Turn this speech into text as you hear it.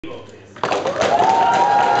Ladies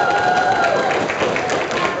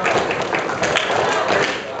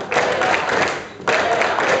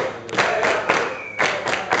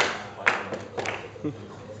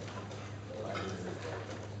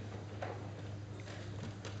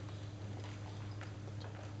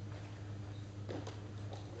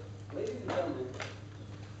and gentlemen,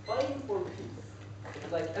 fighting for peace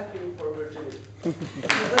is like effing for virginity.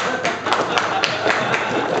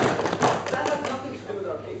 That has nothing to do with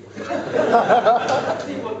our case. Let's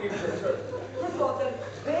see what we've just heard. First of all, that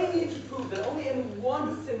they need to prove that only in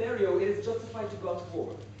one scenario it is justified to go to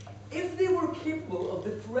war. If they were capable of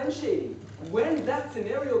differentiating when that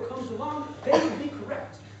scenario comes along, they would be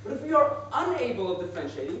correct. But if we are unable of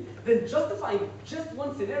differentiating, then justifying just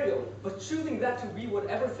one scenario, but choosing that to be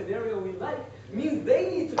whatever scenario we like, means they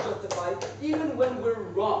need to justify even when we're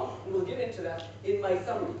wrong. And we'll get into that in my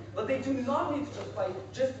summary. But they do not need to justify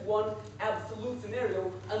just one absolute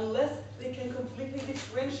scenario unless they can completely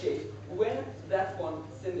differentiate when that one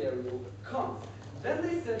scenario comes. Then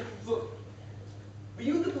they said, look, we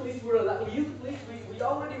use the police, we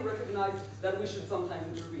already recognize that we should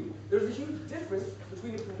sometimes intervene. There's a huge difference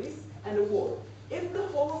between a police and a war. If the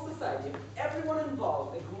whole of society, if everyone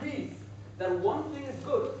involved agrees that one thing is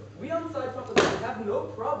good, we on side proposition have no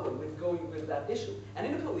problem with going with that issue. And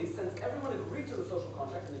in the police, since everyone agreed to the social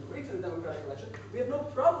contract and agreed to the democratic election, we have no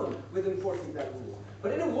problem with enforcing that rule.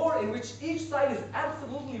 But in a war in which each side is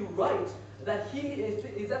absolutely right, that he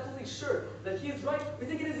is absolutely sure that he is right, we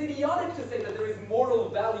think it is idiotic to say that there is moral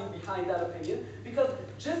value behind that opinion, because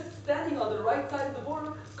just standing on the right side of the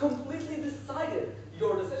border completely decided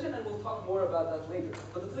your decision, and we'll talk more about that later.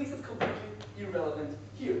 But the police is completely irrelevant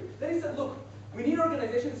here. Then he said, look, we need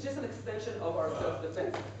organization, it's just an extension of our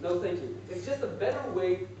self-defense. No, thank you. It's just a better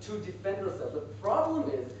way to defend ourselves. The problem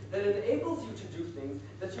is that it enables you to do things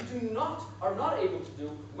that you are not able to do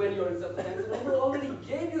when you're in self-defense, and we already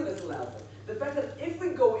gave you this allowance. The fact that if we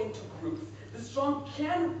go into groups, the strong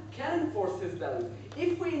can enforce his values.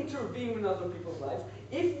 If we intervene in other people's lives,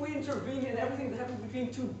 if we intervene in everything that happens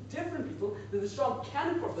between two different people, then the strong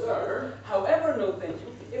can enforce the values. However, no thank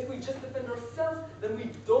you, if we just defend ourselves, then we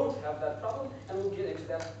don't have that problem, and we'll get into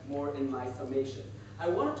that more in my summation. I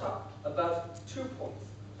want to talk about 2 points.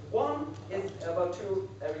 One is about 2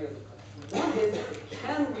 areas of question. One is,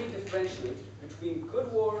 can we differentiate between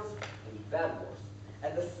good wars and bad wars?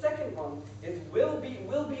 And the second one is, will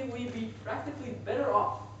we be practically better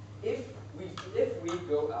off if we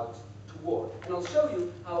go out to war? And I'll show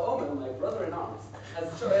you how Omen, my brother in arms, has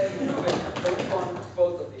proven that we want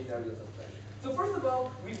both of these areas of threat. So first of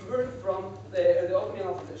all, we've heard from the opening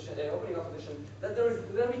opposition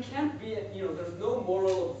that we can't be, there's no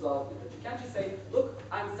moral absolvement. That you can't just say, look,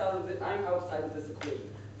 I'm outside of this equation.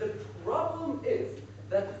 The problem is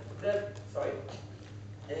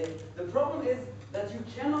that you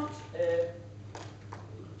cannot.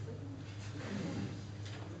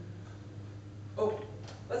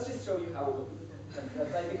 Let's just show you how. I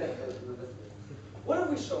think that's the best way. What have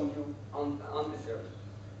we shown you on this area?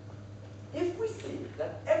 If we see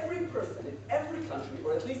that every person in every country,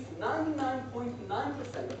 or at least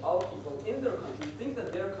 99.9% of all people in their country, think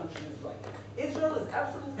that their country is right. Israel is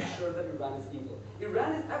absolutely sure that Iran is evil.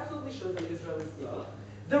 Iran is absolutely sure that Israel is evil.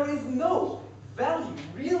 There is no value,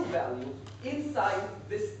 real value, inside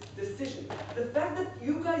this decision. The fact that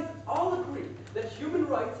you guys all agree that human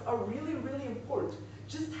rights are really, really important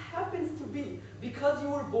just happens to be because you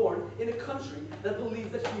were born in a country that believes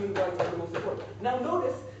that human rights are the most important. Now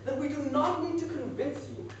notice that we do not need to convince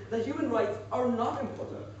you that human rights are not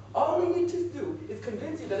important. All we need to do is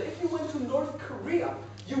convince you that if you went to North Korea,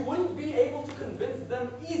 you wouldn't be able to convince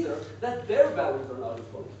them either that their values are not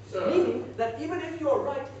important. Meaning that even if you are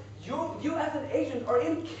right, you as an agent are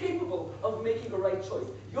incapable of making a right choice.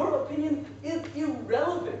 Your opinion is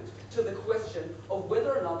irrelevant to the question of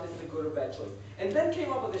whether or not this is a good or bad choice. And then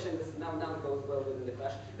came opposition, this now it goes well within the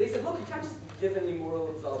clash. They said, look, you can't just give any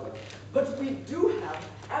moral absolvement. But we do have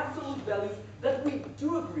absolute values that we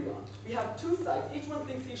do agree on. We have 2 sides. Each one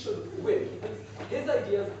thinks he should win. He thinks his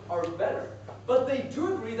ideas are better. But they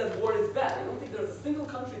do agree that war is bad. I don't think there's a single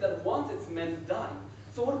country that wants its men to die.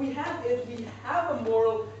 So what we have is, we have a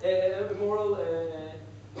moral,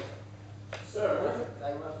 sir,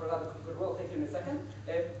 I forgot the good will, take you in a second.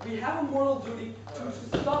 We have a moral duty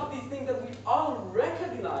to stop these things that we all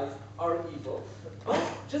recognize are evil. But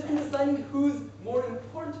just in deciding who's more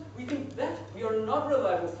important, we think that we are not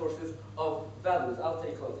reliable sources of values. I'll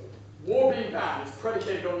take closing. War being bad is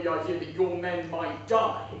predicated on the idea that your men might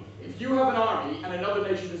die. If you have an army and another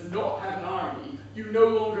nation does not have an army, you no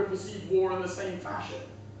longer perceive war in the same fashion.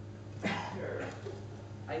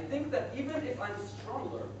 I think that even if I'm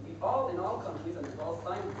stronger, we all, in all countries, and we've all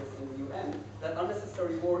signed this in the UN, that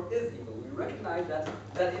unnecessary war is evil. We recognize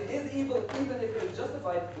that it is evil even if it is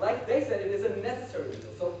justified. Like they said, it is a necessary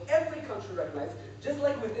evil. So every country recognizes, just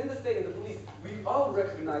like within the state and the police, we all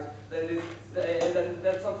recognize that it is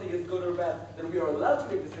that something is good or bad, that we are allowed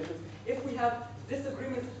to make decisions. If we have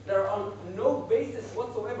disagreements that are on no basis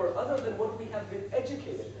whatsoever other than what we have been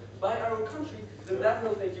educated by our own country, then that,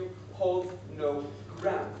 no thank you, holds no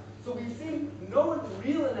ground. So we've seen no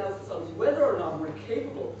real analysis on whether or not we're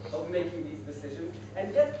capable of making these decisions,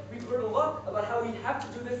 and yet we've heard a lot about how we have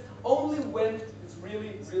to do this only when it's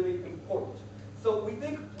really, really important. So we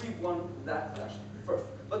think we've won that clash first.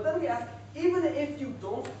 But then we ask, even if you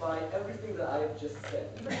don't buy everything that I have just said,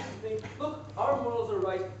 even if you think, look, our morals are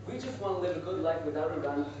right, we just want to live a good life without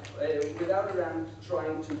Iran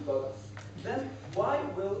trying to bug us, then why is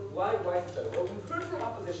it better? Well, we've heard from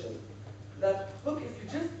opposition that, look, if you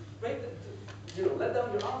just let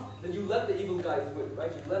down your arms, then you let the evil guys win,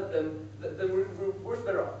 right? You let them, then we're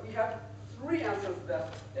better off. We have three answers to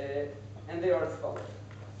that, and they are as follows.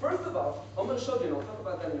 First of all, I'm going to show you, and I'll talk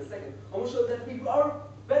about that in a second, I'm going to show that we are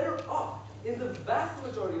better off in the vast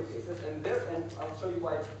majority of cases, and I'll show you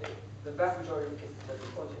why the vast majority of cases that we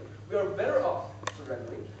quote here. We are better off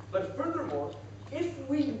surrendering, but furthermore, if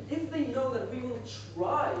they know that we will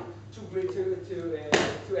try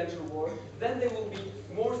to enter war, then they will be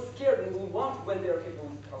more scared and will want when they are capable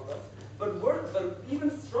to help us. But even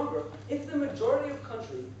stronger, if the majority of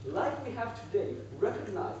countries, like we have today,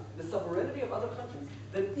 recognize the sovereignty of other countries,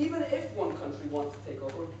 then even if one country wants to take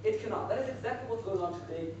over, it cannot. That is exactly what's going on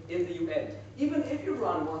today in the UN. Even if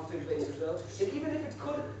Iran wants to invade Israel, and even if it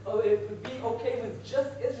could be okay with just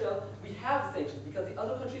Israel, we have sanctions because the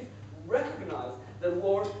other countries recognize that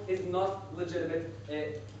war is not legitimate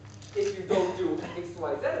if you don't do X,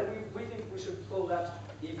 Y, Z, and we think we should pull that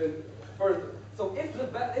even further. So if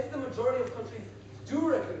the majority of countries do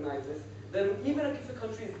recognize this, then even if a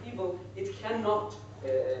country is evil, it cannot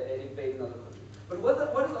invade another country. But what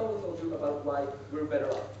does almost all do about why we're better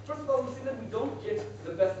off? First of all, we see that we don't get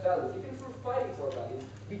the best values. Even if we're fighting for our values,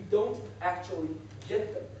 we don't actually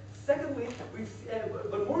get them. Secondly,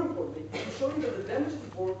 but more importantly, we show you that the damages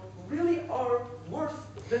of war really are worse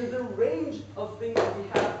than the range of things that we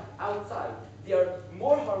have outside. They are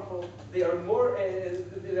more harmful, they are more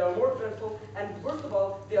dreadful, and worst of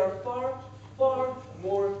all, they are far, far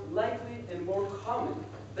more likely and more common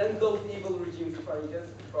than those evil regimes fighting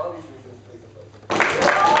against. For all these reasons, please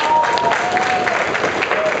vote.